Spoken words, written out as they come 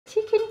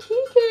Chicken.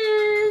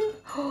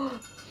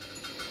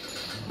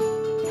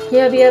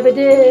 Yabba.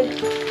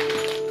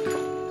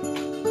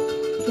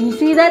 Can you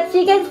see that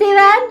chicken,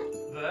 Steven?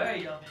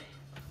 Very yummy.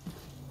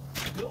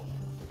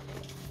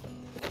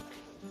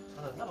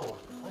 Another one.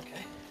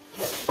 Okay.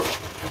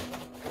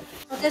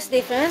 Oh, that's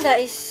different. That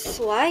is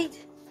white.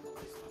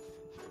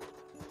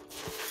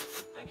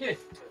 Thank you.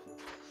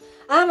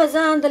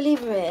 Amazon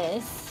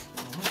deliveries.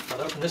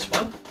 I'll open this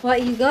one.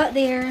 What you got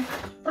there?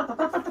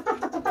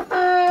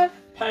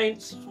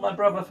 Paints for my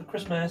brother for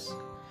Christmas.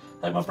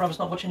 Hope my brother's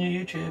not watching your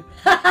YouTube.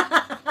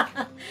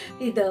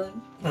 You don't.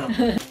 No.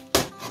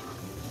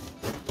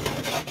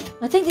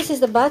 I think this is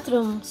the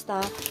bathroom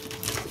stuff.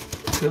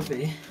 Could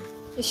be.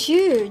 It's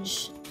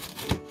huge.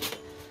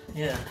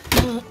 Yeah.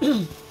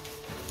 You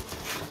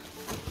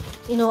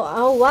know,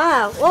 oh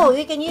wow. Oh,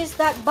 we can use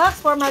that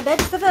box for my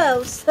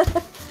vegetables.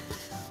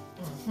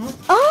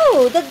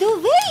 Oh, the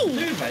duvet.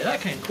 Duvet, that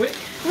came quick.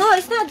 No,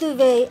 it's not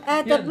duvet.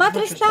 Yeah, The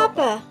mattress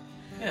topper.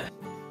 Yeah.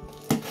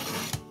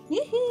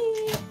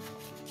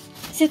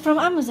 Is it from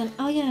Amazon?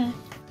 Oh yeah.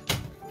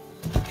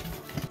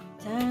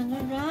 Turn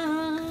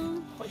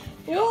around.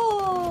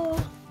 Whoa.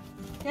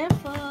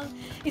 Careful.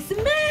 It's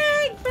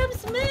Meg from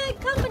Meg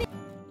Company.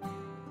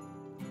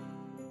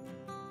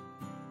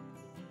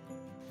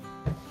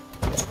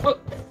 Oh,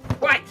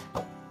 white.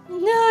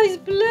 No, it's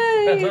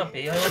blue. Better not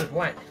be. I ordered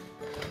white.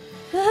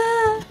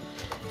 Ah.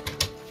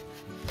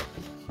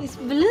 It's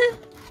blue.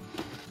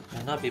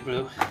 Better not be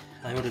blue.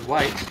 I ordered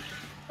white.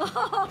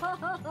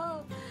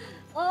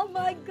 Oh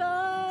my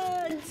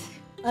god.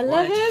 I White.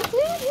 love it.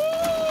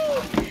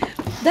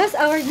 That's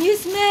our new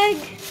Smeg.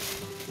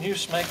 New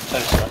Smeg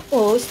toaster.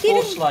 Oh, 4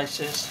 Steven.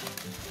 slices.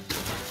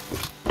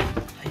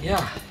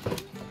 Yeah.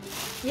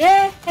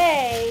 Yeah,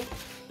 hey.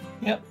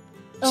 Yep.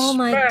 Oh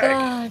my Smeg.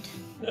 god.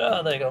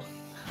 Yeah, there you go.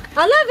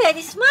 I love it.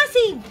 It's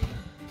massive.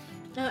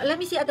 Let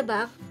me see at the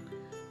back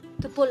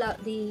to pull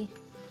out the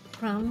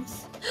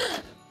crumbs.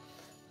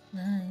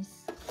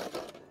 Nice.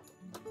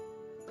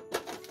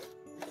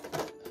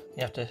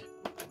 You have to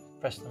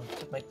press them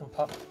to make them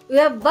pop. We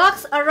have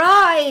box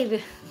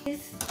arrived. And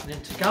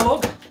in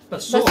Tagalog,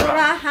 basura.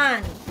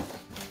 Basurahan.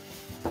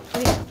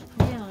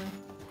 Yeah.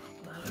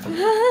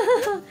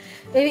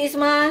 Maybe it's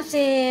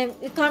massive.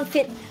 It can't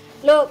fit.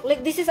 Look,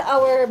 like this is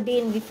our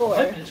bin before.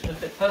 I'm hoping it's going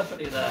to fit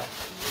perfectly there.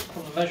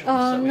 From the measurements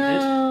Oh that we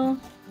no.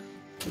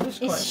 did. It looks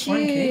quite It's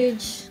swanky.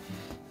 huge.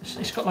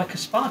 It's got like a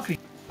sparkly.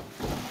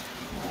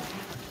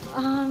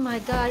 Oh my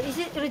god. Is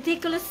it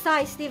ridiculous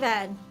size,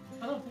 Steven?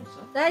 I don't think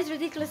so. That is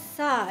ridiculous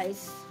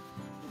size. I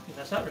don't think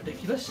that's that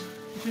ridiculous.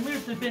 If we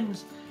move the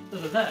bins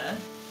that are there,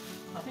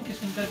 I think it's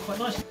going to go quite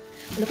nicely.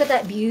 Look at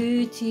that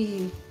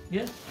beauty.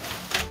 Yeah.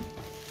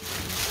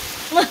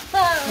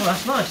 Oh,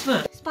 that's nice,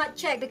 isn't it? Spot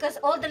check, because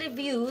all the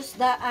reviews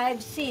that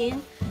I've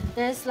seen,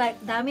 there's like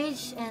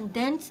damage and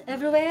dents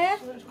everywhere.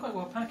 Well, it's quite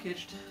well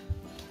packaged.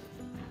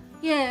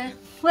 Yeah.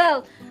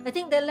 Well, I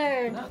think they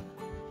learned.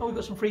 Oh, we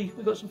got some free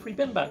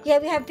bin bags. Yeah,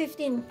 we have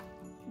 15.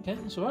 Okay,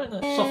 that's all right.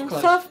 Then. And Soft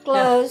close. soft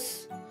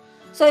close. Yeah.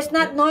 So it's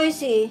not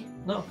noisy.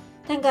 No.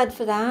 Thank God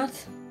for that.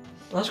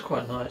 That's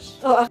quite nice.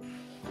 Oh.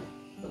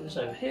 Put this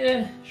over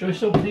here. Shall we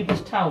still leave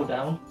this towel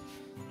down?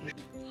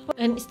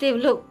 And Steve,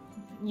 look,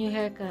 new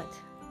haircut.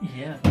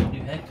 Yeah,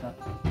 new haircut.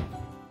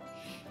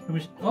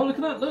 Oh, look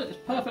at that! Look, it's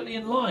perfectly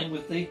in line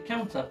with the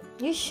counter.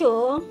 You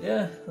sure?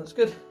 Yeah, that's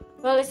good.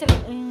 Well, it's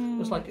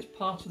Looks like it's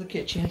part of the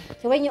kitchen.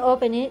 so when you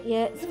open it,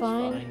 yeah, it's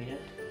fine. Yeah.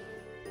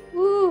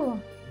 Woo!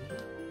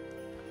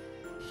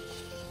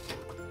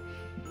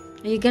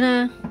 Are you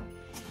gonna?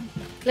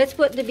 Let's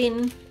put the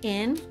bin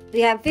in.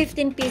 We have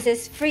 15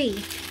 pieces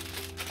free.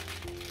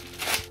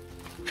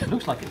 It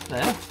looks like it's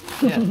there.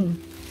 Yeah.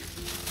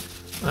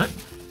 Right.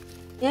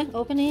 Yeah,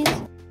 open it.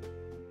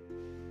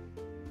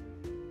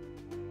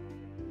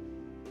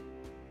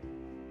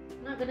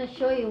 I'm not gonna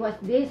show you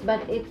what's this, but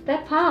it's the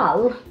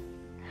pal.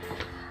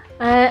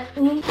 Oh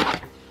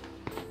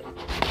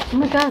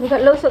my god, we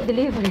got loads of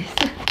deliveries.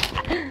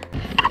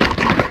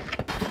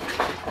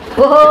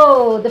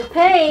 Whoa, the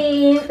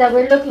paint that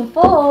we're looking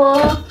for.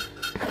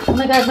 Oh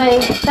my god, my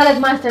salad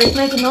master is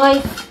making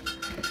noise.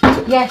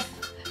 Yes,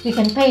 we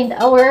can paint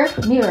our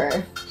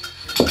mirror.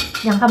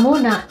 Yan ka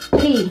muna.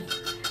 3.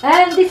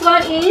 And this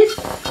one is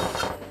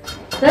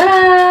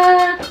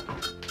ta-da!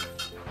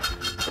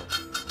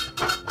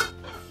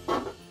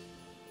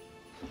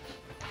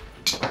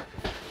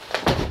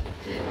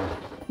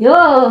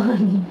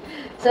 Yon!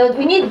 So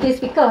we need this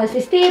because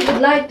Steve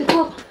would like to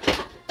cook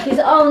his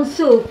own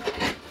soup.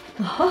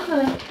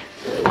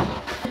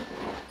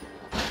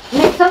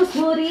 Make some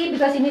smoothie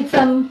because he needs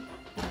some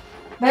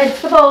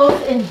vegetables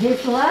in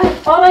his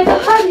life. Oh my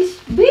god, it's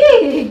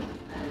big!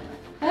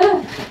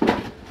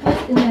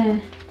 What's in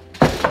there?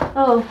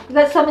 Oh, we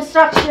got some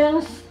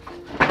instructions.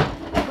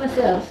 What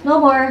else? No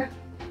more.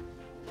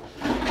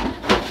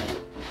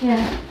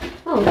 Yeah.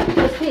 Oh,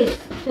 what's this?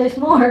 There's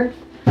more.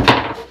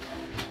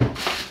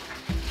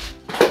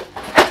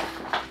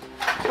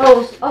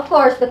 Oh, of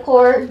course, the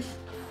cords.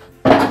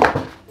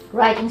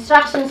 Right,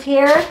 instructions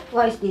here.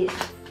 What is this?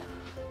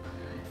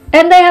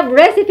 And they have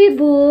recipe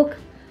book,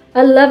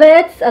 I love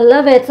it. I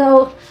love it.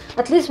 So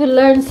at least we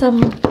learn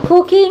some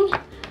cooking.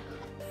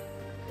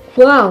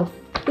 Wow.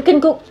 You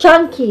can cook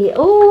chunky.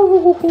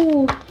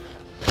 Oh.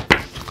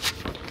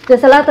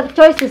 There's a lot of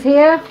choices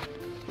here.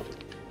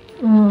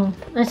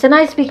 There's a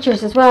nice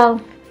pictures as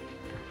well.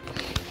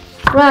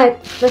 Right.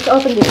 Let's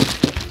open this.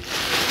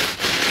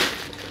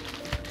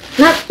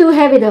 Not too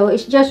heavy though.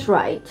 It's just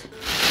right.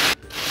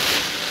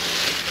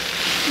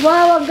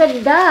 Wow, ang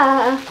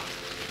ganda.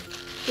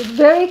 It's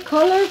very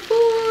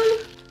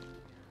colorful.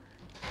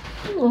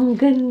 Ang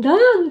ganda,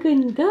 ang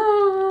ganda.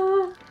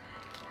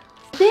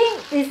 I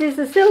think this is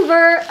a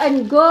silver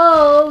and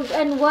gold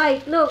and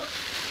white. Look,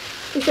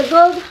 it's a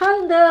gold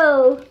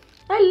handle.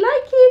 I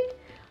like it.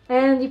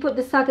 And you put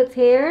the sockets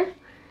here.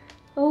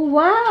 Oh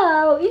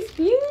wow, it's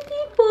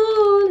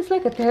beautiful. It's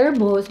like a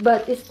thermos,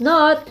 but it's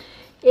not.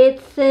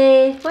 It's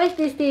a, what is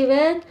this,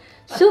 Steven?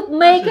 Soup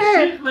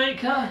maker. Soup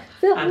maker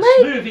and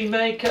smoothie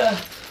maker,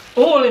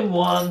 all in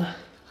one.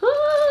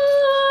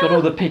 Got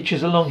all the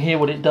pictures along here,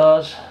 what it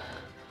does.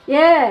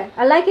 Yeah,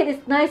 I like it.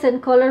 It's nice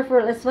and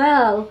colorful as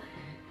well.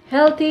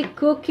 Healthy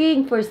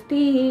cooking for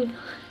Steve.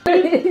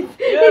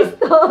 Yeah.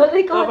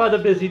 I've had a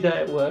busy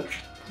day at work.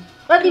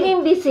 What do you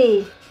mean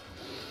busy?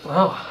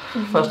 Wow,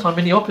 first time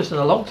in the office in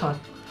a long time.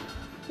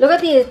 Look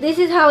at this. This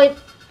is how it's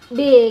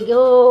big.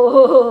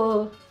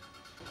 Oh,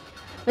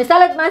 my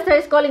salad master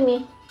is calling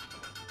me.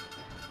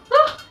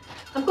 Oh,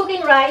 I'm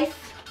cooking rice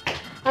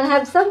and I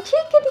have some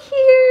chicken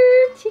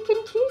here. Chicken.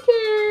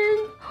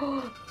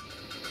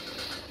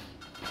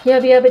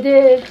 Yabba yabba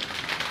do.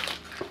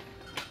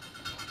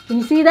 Can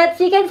you see that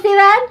chicken,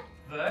 Steven?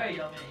 Very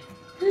yummy.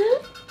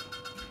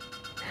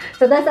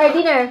 So that's our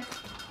dinner.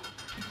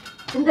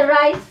 And the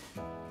rice.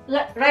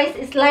 Rice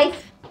is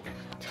life.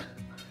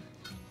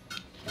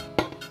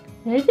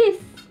 There it is.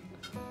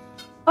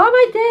 Oh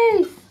my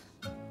days.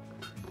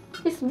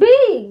 It's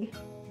big.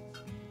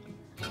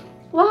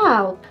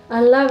 Wow.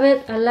 I love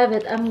it. I love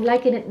it. I'm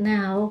liking it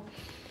now.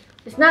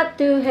 It's not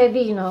too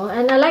heavy, you know.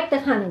 And I like the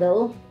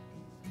handle.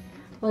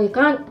 Oh, you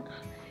can't.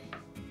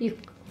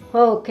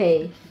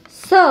 Okay.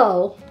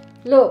 So,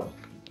 look.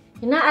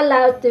 You're not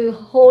allowed to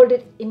hold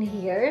it in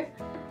here.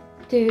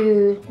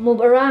 To move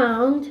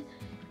around,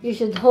 you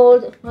should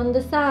hold on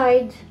the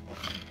side.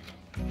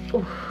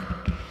 Oof.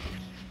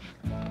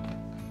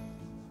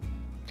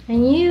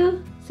 And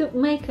you, soup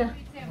maker.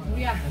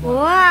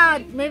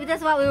 Wow, maybe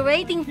that's what we're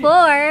waiting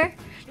for.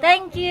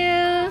 Thank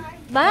you.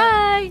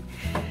 Bye.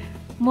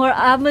 More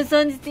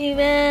Amazon,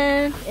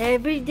 Steven.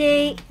 Every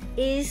day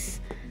is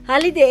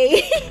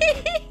holiday.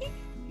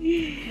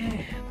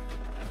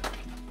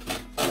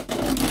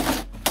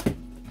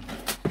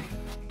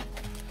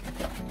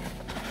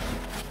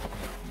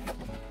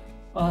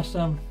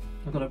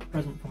 I got a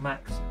present for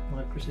Max,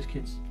 one of Chris's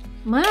kids.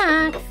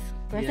 Max?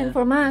 Present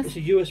for Max? It's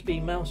a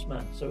USB mouse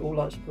mat, so it all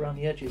lights up around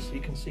the edges so you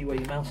can see where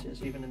your mouse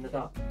is, even in the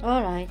dark.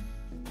 Alright.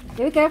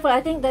 Be careful,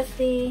 I think that's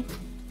the...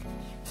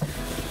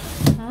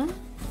 Huh?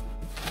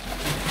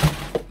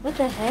 What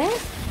the heck?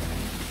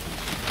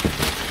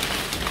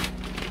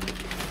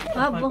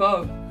 That's my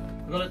bow.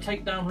 I've got a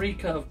takedown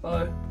recurve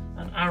bow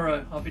and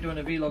arrow. I'll be doing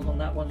a vlog on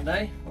that one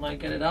day when I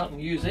get it out and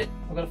use it.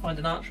 I've got to find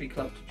an archery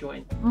club to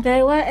join.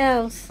 Okay, what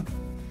else?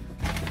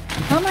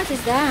 How much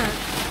is that?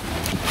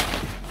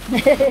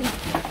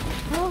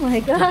 Oh my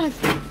gosh.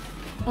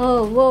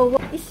 Oh, whoa.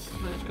 It's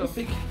got a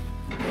big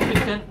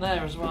dent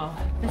there as well.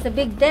 There's a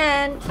big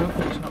dent.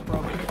 Hopefully it's not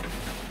broken.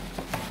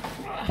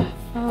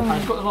 Oh.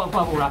 It's got a lot of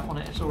bubble wrap on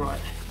it, it's alright.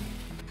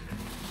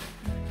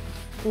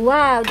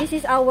 Wow, this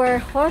is our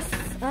horse.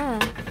 Yeah.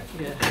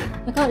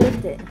 I can't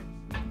lift it.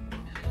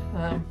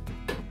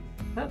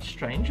 That's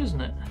strange,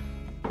 isn't it?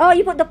 Oh,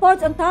 you put the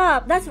pots on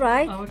top. That's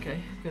right. Oh,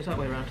 okay. Goes that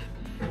way around.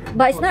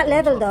 But it's not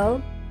level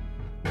though.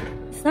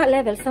 It's not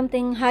level.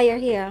 Something higher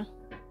here.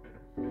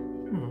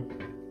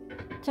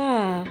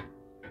 Let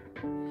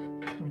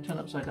me turn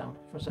upside down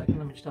for a second.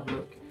 Let me just have a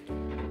look.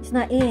 It's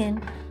not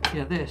in.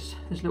 Yeah, this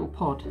little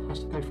pod has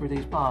to go through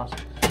these bars.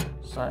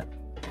 So,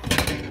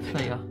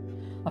 there you are.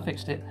 I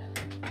fixed it.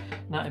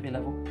 Now it'll be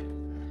level.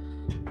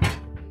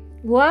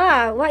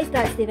 Wow, what is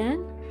that,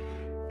 Steven?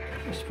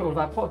 Let's put all of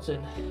our pots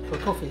in for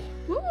coffee.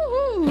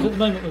 At the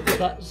moment we've got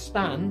that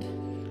stand,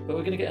 but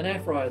we're going to get an air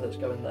fryer that's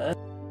going there.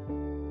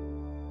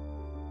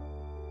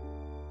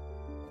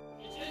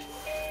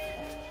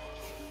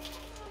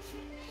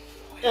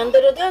 Dun,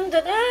 dun, dun,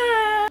 dun,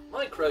 dun.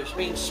 Micros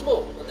means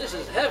small, and this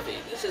is heavy.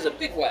 This is a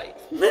big weight.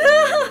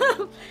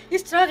 You're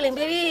struggling,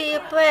 baby.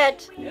 You're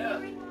wet.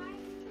 Yeah.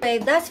 Okay,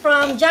 that's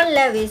from John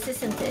Lewis,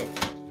 isn't it?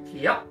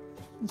 Yep.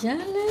 John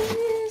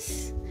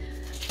Lewis.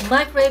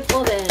 Microwave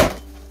oven.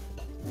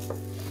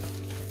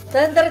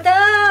 Dun, dun,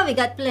 dun. We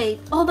got plate.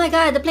 Oh my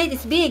god, the plate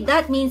is big.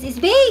 That means it's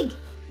big.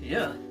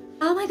 Yeah.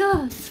 Oh my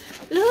god.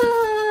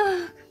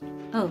 Look.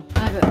 Oh,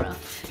 I don't know.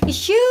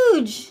 It's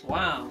huge.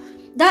 Wow.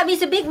 That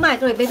means a big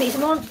microwave, baby. It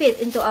won't fit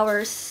into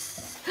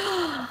ours.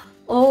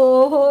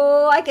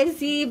 Oh, I can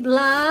see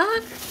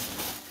black.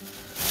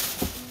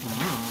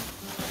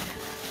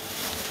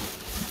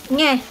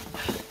 Yeah.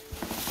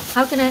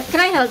 How can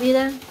I help you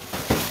then?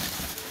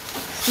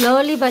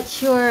 Slowly but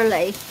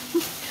surely.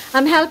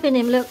 I'm helping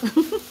him, look.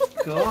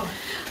 God.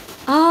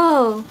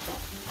 Oh.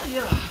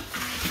 Yeah.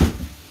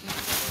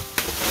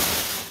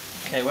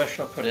 Okay, where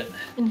should I put it?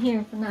 In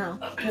here for now.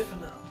 Up here for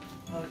now.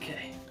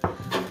 Okay.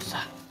 So,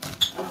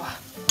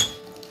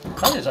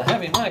 that is a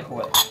heavy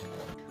microwave.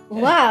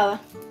 Wow.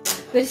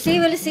 We'll see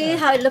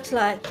how it looks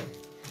like.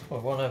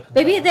 Well,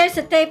 Maybe there's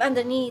a tape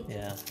underneath.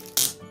 Yeah.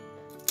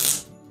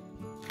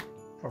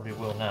 Probably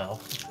will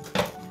now.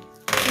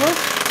 What?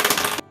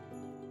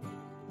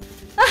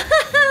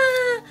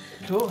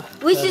 Cool.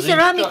 Which There's is the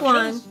ceramic one?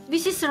 instructions.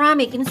 Which is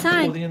ceramic Oh,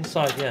 inside? the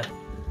inside, yeah.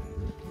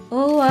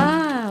 Oh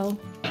wow.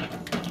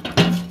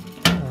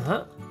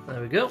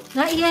 There we go.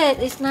 Not yet.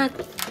 It's not.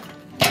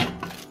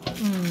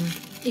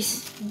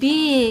 It's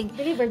big.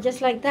 Deliver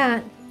just like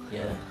that.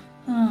 Yeah.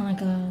 Oh my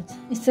god.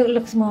 It still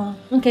looks small.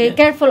 Okay, Yeah.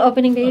 careful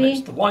opening, And baby.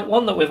 it's the white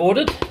one that we've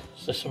ordered.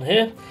 It's this one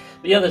here.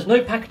 But yeah, there's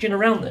no packaging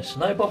around this.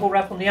 No bubble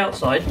wrap on the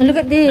outside. And look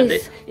at And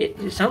this.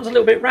 it sounds a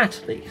little bit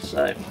rattly,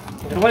 so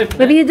I'm going to open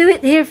Maybe it. you do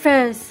it here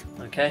first.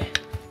 Okay.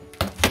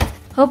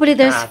 Hopefully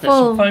there's There's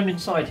some foam. foam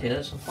inside here.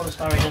 There's some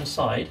polystyrene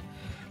inside.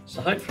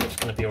 So hopefully it's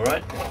going to be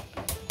alright.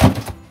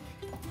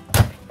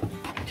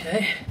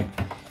 Okay.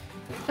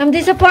 I'm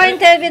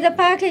disappointed with the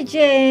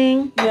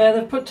packaging. Yeah,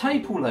 they've put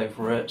tape all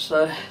over it,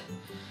 so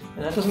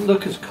it doesn't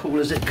look as cool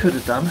as it could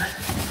have done.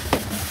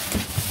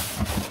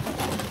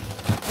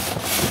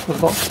 Put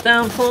the box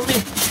down for me.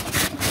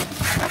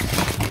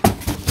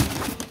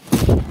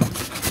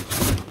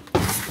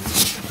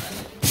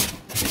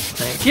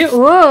 Thank you.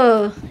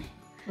 Whoa.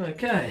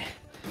 Okay.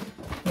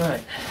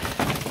 Right.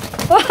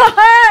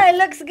 It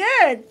looks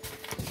good.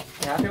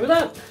 You happy with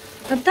that?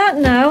 I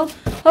don't know.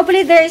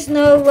 Hopefully there is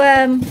no,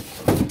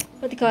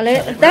 what do you call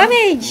it?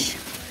 Damage.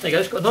 There you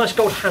go. It's got a nice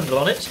gold handle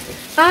on it.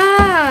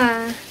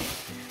 Ah.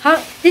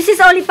 This is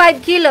only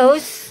 5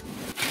 kilos.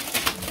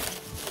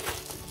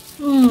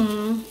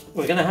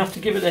 We're going to have to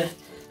give it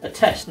a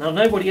test. Now,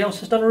 nobody else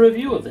has done a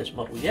review of this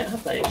model yet,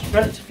 have they? It's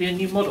relatively a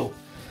new model.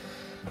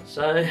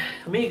 So,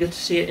 I'm eager to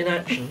see it in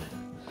action.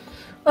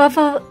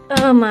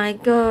 Oh my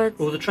god.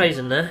 All the trays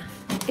in there.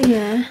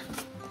 Yeah.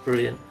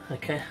 Brilliant.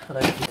 Okay, I'll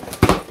open it.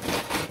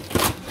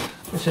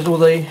 This is all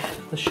the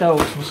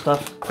shelves and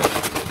stuff.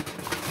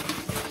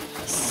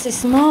 It's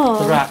small.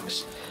 The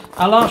racks.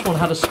 Our last one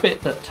had a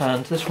spit that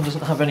turned. This one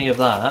doesn't have any of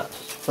that.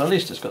 But at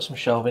least it's got some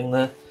shelving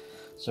there.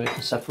 So we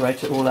can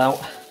separate it all out.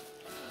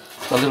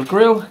 Got a little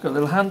grill, got a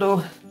little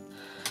handle.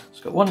 It's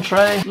got one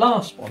tray.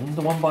 Last one,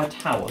 the one by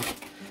Tower,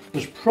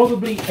 was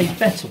probably a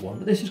better one.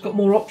 But this has got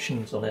more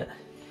options on it.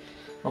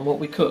 On what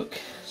we cook.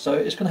 So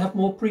it's going to have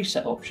more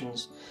preset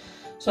options.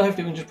 So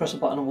hopefully we can just press a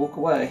button and walk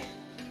away.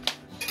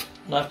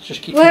 And I have to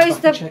just keep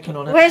checking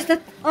on it. Where's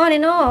the on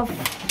and off?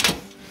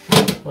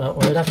 Well,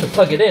 we'd have to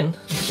plug it in and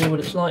see what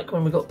it's like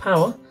when we've got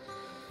power.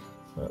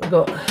 We've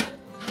got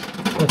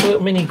a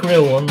little mini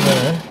grill on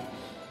there.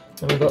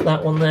 And we've got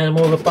that one there,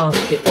 more of a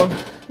basket one.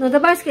 No, the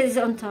basket is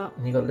on top.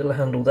 And you've got a little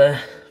handle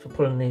there for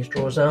pulling these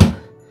drawers out.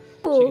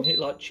 So you can hit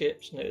like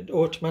chips and it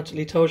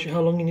automatically tells you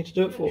how long you need to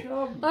do it for.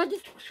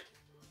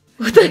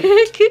 What the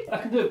heck? I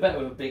can do it better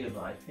with a bigger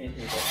knife. Here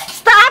you go.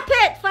 Stop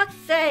it! Fuck's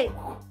sake!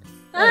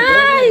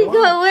 You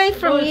go away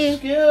from you.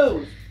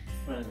 Skills.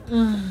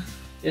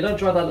 Yeah, don't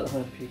try that at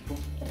home, people.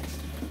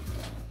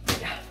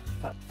 Yeah.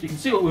 You can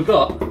see what we've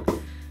got.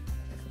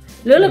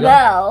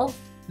 Lullabelle.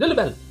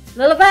 Lullabelle.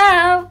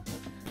 Lullabelle.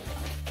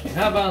 We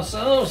have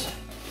ourselves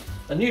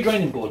a new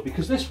draining board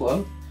because this one,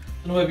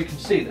 I don't know whether you can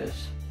see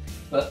this,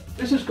 but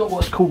this has got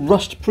what's called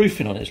rust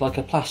proofing on it. It's like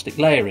a plastic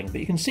layering, but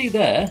you can see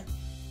there.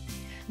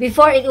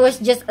 Before it was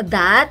just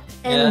that,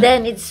 and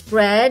then it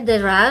spread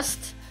the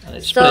rust. And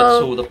it splits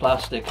all the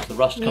plastic as the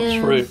rust comes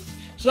through.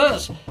 So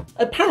that's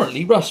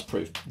apparently rust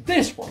proof.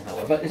 This one,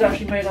 however, is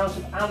actually made out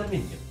of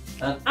aluminium.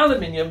 And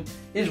aluminium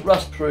is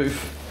rust proof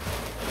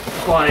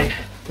by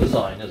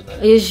design, isn't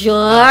it? Are you sure?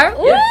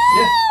 Yeah.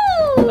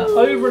 Now,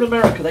 over in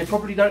America, they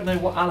probably don't know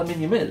what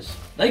aluminium is.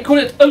 They call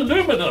it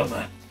aluminum.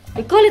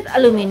 We call it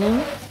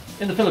aluminium.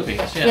 In the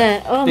Philippines,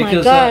 Yeah, oh my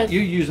because, god. you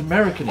use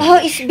American Oh,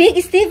 English. it's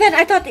big, Steven.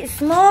 I thought it's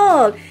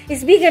small.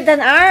 It's bigger than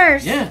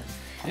ours. Yeah.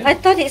 I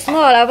thought it's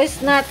small. I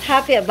was not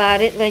happy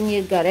about it when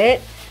you got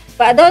it.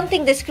 But I don't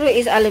think the screw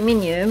is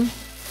aluminium.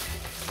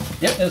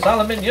 Yep, it's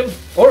aluminium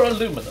or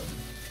aluminum.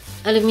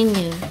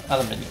 Aluminium.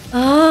 Aluminium.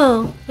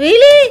 Oh,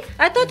 really?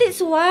 I thought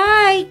it's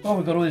white. Oh,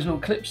 we've got all these little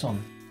clips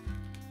on.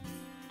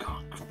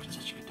 God,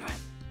 Princess, you can do it.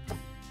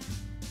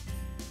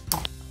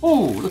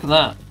 Oh, look at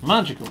that.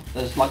 Magical.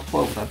 There's like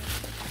 12 of them.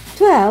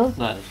 12?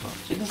 No, there's not.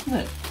 See, doesn't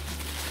it?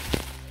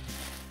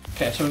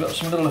 Okay, so we've got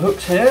some little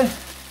hooks here.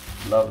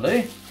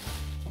 Lovely.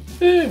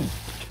 Boom.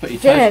 To put your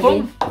toast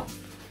on.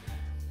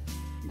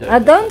 I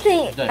don't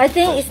think. I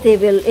think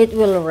it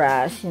will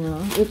rust. You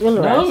know, it will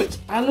rust. No, it's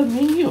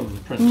aluminium,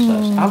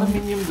 Princess.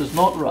 Aluminium does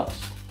not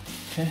rust.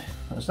 Okay,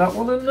 there's that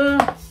one in there.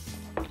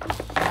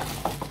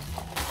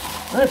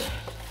 Right.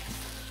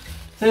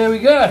 There we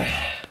go.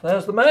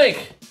 There's the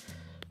make.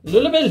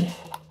 Lullabelle.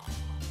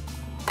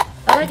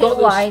 I like it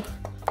white.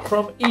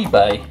 From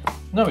eBay.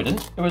 No, we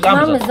didn't. It was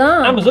Amazon.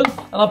 Amazon. Amazon.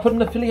 And I'll put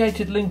an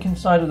affiliated link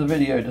inside of the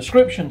video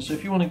description. So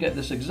if you want to get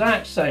this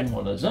exact same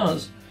one as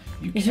us,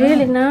 you It's can.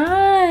 really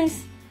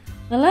nice.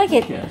 I like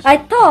it. Yes. I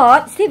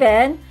thought,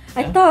 Steven,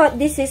 I thought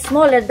this is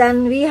smaller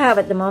than we have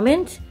at the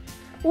moment.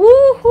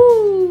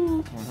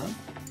 Woohoo!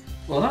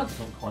 Well, that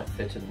doesn't quite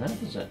fit in there,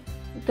 does it?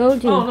 I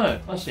told you. Oh no,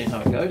 I've seen how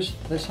it goes.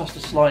 This has to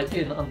slide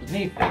in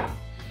underneath it.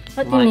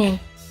 What do you mean?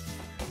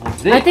 Like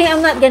this. I think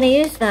I'm not gonna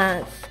use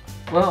that.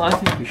 Well, I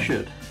think we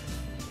should.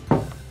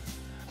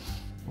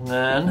 And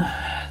then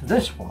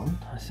this one,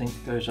 I think,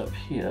 goes up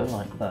here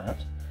like that.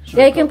 So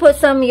Yeah, you we've can got put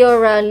some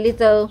your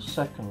little.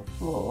 second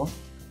floor.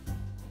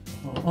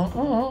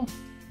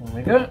 There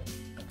we go.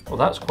 Well,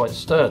 that's quite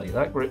sturdy.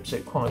 That grips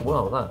it quite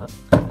well.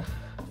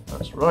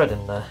 That's right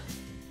in there.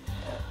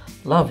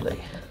 Lovely.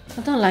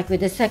 I don't like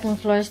with the second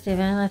floor,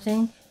 Steven. I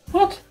think.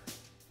 What?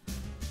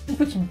 You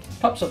put some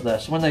cups up there,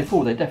 so when they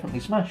fall, they definitely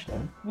smash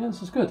them. Yeah,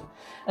 this is good.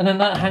 And then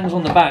that hangs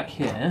on the back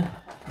here.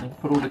 You can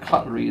put all the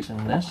cutleries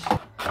in this.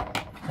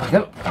 There we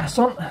go. That's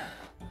on.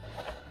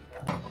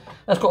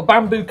 That's got a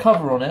bamboo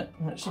cover on it,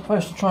 and it's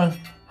supposed to try and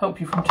help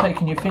you from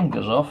taking your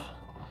fingers off.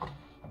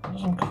 It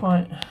doesn't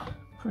quite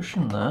push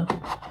in there.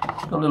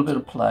 It's got a little bit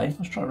of play.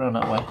 Let's try it around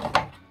that way.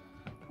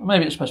 Or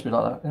maybe it's supposed to be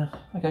like that.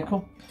 Yeah. Okay,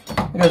 cool.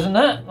 It goes in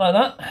there, like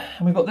that.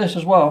 And we've got this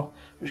as well,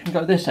 which can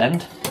go this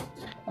end,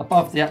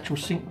 above the actual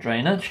sink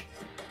drainage.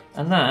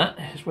 And that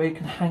is where you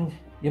can hang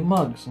your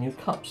mugs and your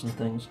cups and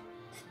things.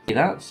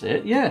 That's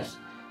it, yes.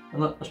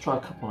 And look, let's try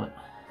a cup on it.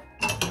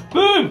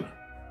 Boom!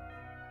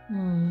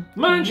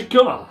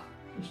 Magical!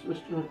 Let's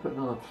put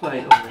another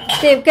plate on there.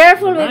 Steve,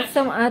 careful Right. with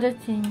some other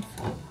things.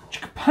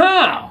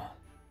 Chicka-pow!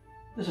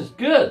 This is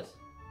good.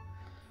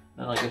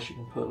 And I guess you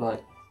can put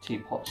like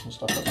teapots and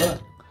stuff like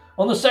that.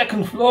 On the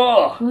second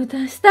floor!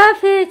 Stop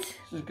it!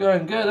 This is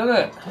going good, isn't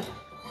it?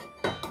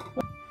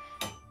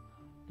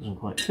 Doesn't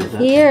quite fit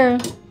there. Here.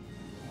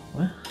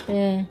 Where?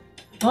 Yeah.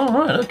 Oh,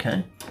 right,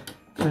 okay.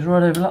 Goes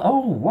right over that. Oh,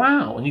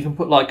 wow. And you can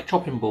put like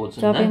chopping boards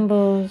in there. Chopping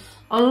boards.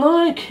 I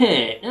like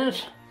it.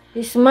 It's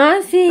It's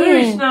massive.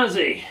 very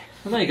snazzy.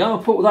 And there you go. I'll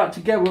put all that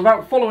together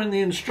without following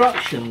the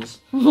instructions.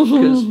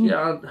 Because,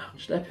 yeah,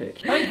 just epic.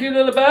 Thank you,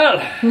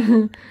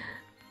 Lilibelle.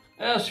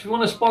 Yes, if you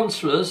want to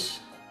sponsor us,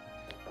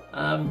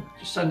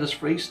 just send us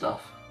free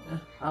stuff.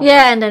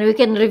 Yeah, and then we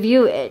can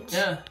review it.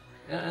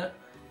 Yeah.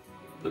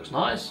 Looks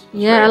nice. It's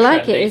Yeah, I very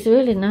like it. trendy. It's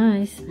really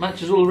nice.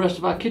 Matches all the rest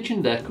of our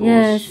kitchen decor.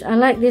 Yes, I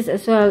like this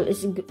as well.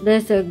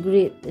 There's a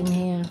grit in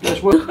here.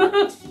 Yes,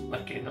 well,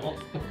 smacking up.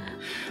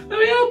 There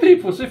we are,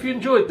 people. So if you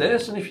enjoyed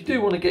this, and if you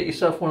do want to get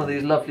yourself one of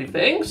these lovely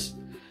things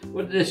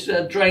with this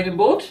draining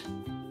board,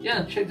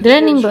 yeah, check the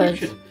Draining board.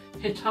 description.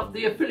 Hit up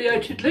the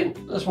affiliated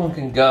link. This one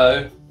can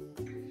go.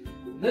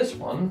 This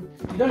one,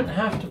 you don't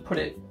have to put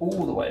it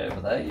all the way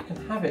over there. You can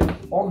have it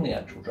on the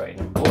actual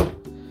draining board.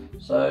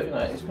 So, you know,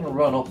 it's going to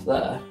run off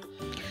there.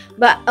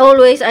 But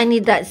always I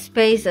need that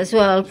space as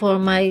well for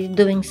my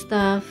doing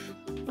stuff.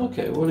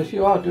 Okay, well if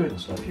you are doing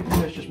stuff, you can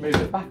always just move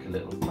it back a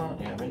little,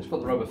 can't you? I mean, it's got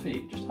the rubber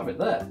feet, just have it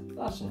there.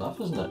 That's enough,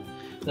 isn't it?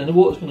 Then the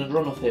water's going to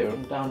run off here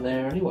and down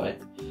there anyway.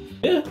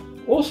 Yeah,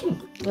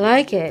 awesome.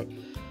 Like it.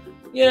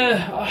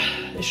 Yeah,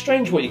 it's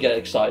strange what you get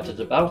excited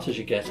about as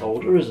you get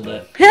older, isn't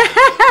it? You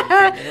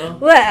know?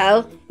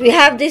 Well, we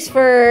have this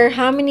for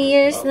how many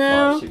years About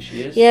now? 5, 6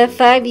 years. Yeah,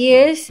 5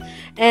 years.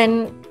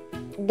 And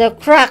the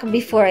crack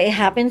before it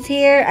happens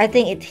here, I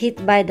think it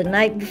hit by the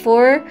night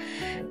before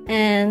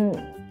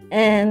and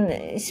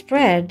it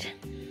spread.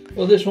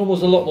 Well, this one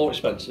was a lot more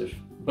expensive,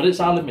 but it's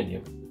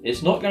aluminium.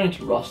 It's not going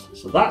to rust,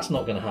 so that's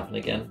not going to happen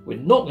again. We're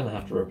not going to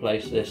have to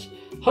replace this.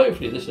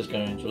 Hopefully this is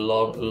going to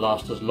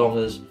last as long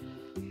as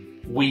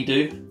we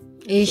do.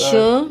 Are you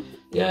sure?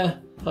 Yeah,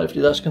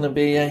 hopefully that's going to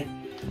be a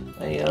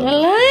I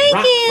like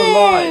wrap it. for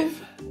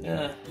life.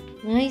 Yeah,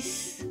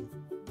 Nice.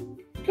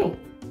 cool.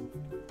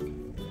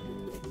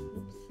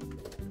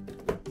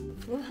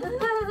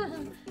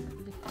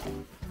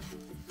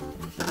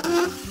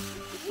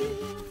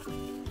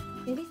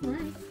 It is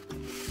nice.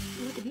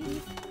 Look at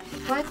this.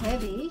 It's quite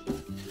heavy.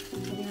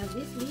 So we have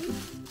this leaf.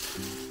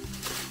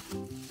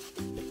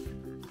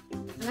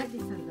 I like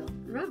this handle.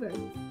 Rubber.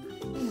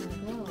 Oh my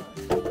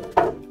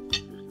god.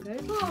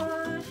 Very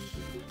posh.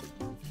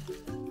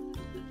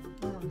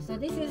 Oh, so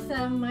this is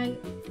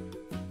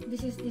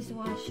this is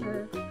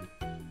dishwasher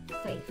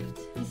safe.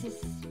 This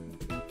is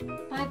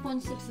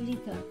 5.6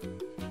 liter.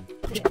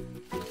 Yeah.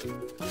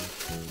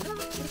 Oh,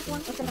 this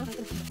one.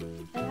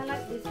 And I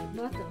like this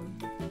bottom,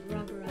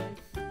 rubberized.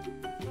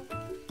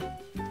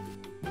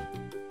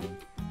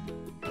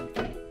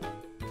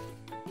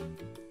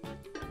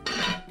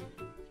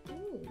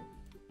 Ooh.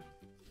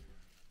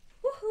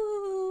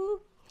 Woohoo!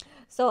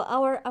 So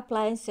our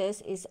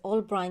appliances is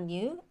all brand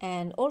new,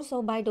 and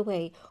also, by the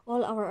way,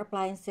 all our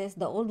appliances,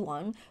 the old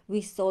one,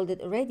 we sold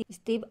it already.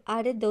 Steve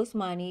added those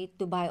money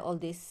to buy all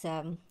these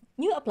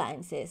new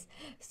appliances.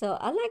 So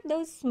I like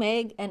those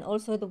Meg, and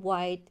also the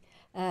white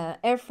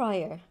air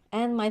fryer,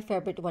 and my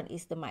favorite one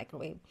is the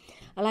microwave.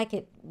 I like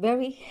it.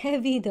 Very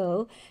heavy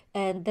though,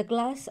 and the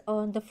glass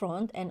on the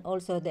front, and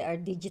also they are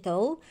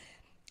digital.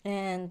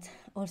 And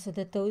also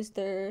the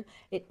toaster,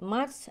 it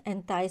mats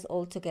and ties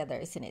all together,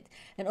 isn't it?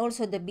 And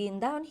also the bin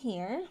down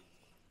here,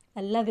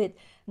 I love it,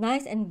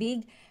 nice and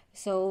big.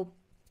 So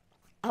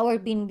our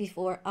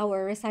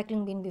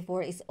recycling bin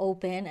before is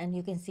open and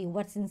you can see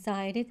what's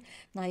inside it.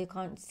 Now you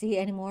can't see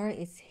anymore,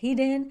 it's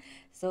hidden.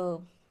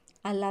 So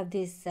I love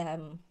this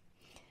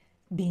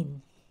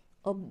bin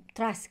of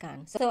trash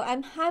can. So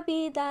I'm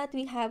happy that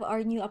we have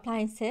our new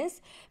appliances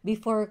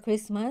before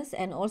Christmas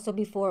and also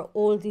before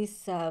all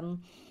this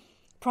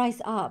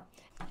price up.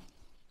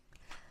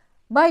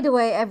 By the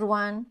way,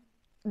 everyone,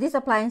 these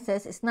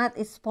appliances is not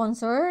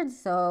sponsored,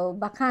 so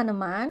baka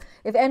naman.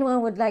 If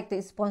anyone would like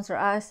to sponsor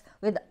us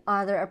with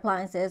other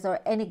appliances or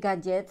any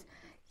gadgets,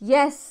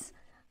 yes,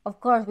 of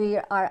course we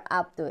are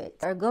up to it.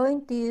 We're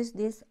going to use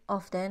this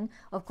often.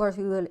 Of course,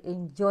 we will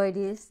enjoy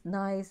these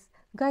nice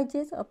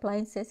gadgets,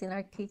 appliances in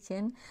our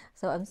kitchen.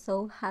 So I'm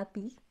so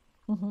happy.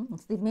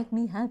 They make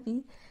me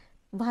happy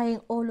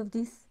buying all of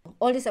this.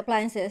 All these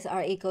appliances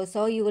are eco,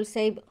 so you will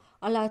save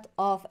a lot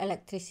of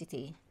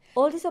electricity.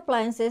 All these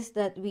appliances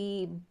that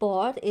we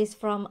bought is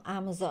from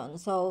Amazon,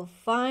 so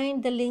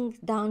find the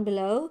link down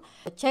below.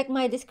 Check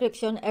my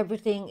description,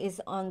 everything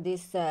is on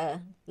this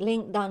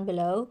link down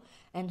below,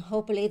 and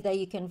hopefully that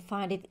you can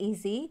find it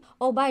easy.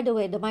 Oh, by the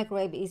way, the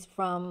microwave is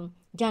from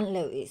John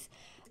Lewis,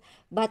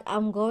 but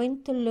I'm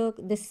going to look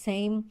the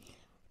same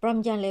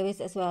from John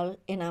Lewis as well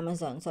in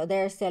Amazon, so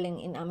they're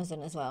selling in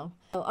Amazon as well.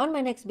 So on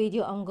my next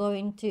video, I'm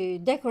going to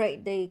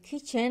decorate the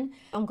kitchen.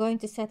 I'm going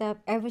to set up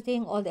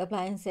everything, all the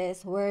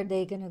appliances, where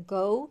they're gonna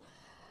go.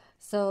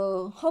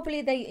 So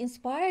hopefully that you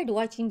inspired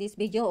watching this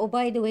video. Oh,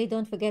 by the way,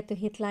 don't forget to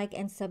hit like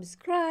and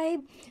subscribe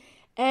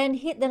and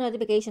hit the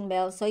notification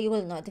bell so you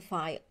will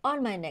notify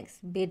on my next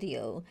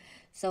video.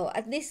 So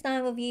at this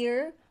time of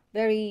year,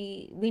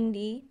 very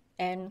windy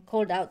and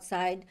cold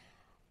outside,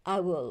 I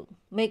will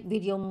make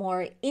video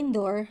more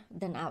indoor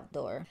than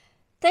outdoor.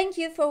 Thank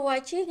you for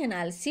watching and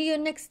I'll see you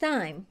next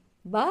time.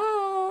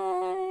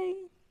 Bye!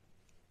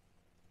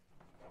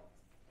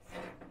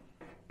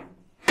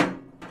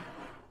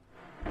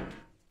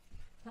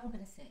 What am I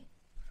gonna say?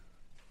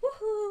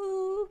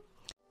 Woohoo!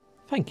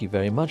 Thank you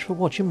very much for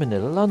watching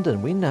Manila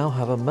London. We now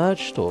have a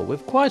merch store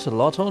with quite a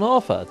lot on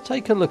offer.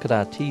 Take a look at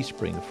our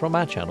Teespring from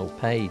our channel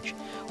page.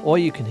 Or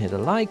you can hit a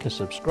like, a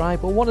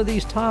subscribe or one of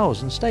these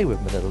tiles and stay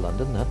with Manila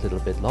London that little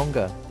bit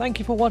longer. Thank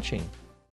you for watching.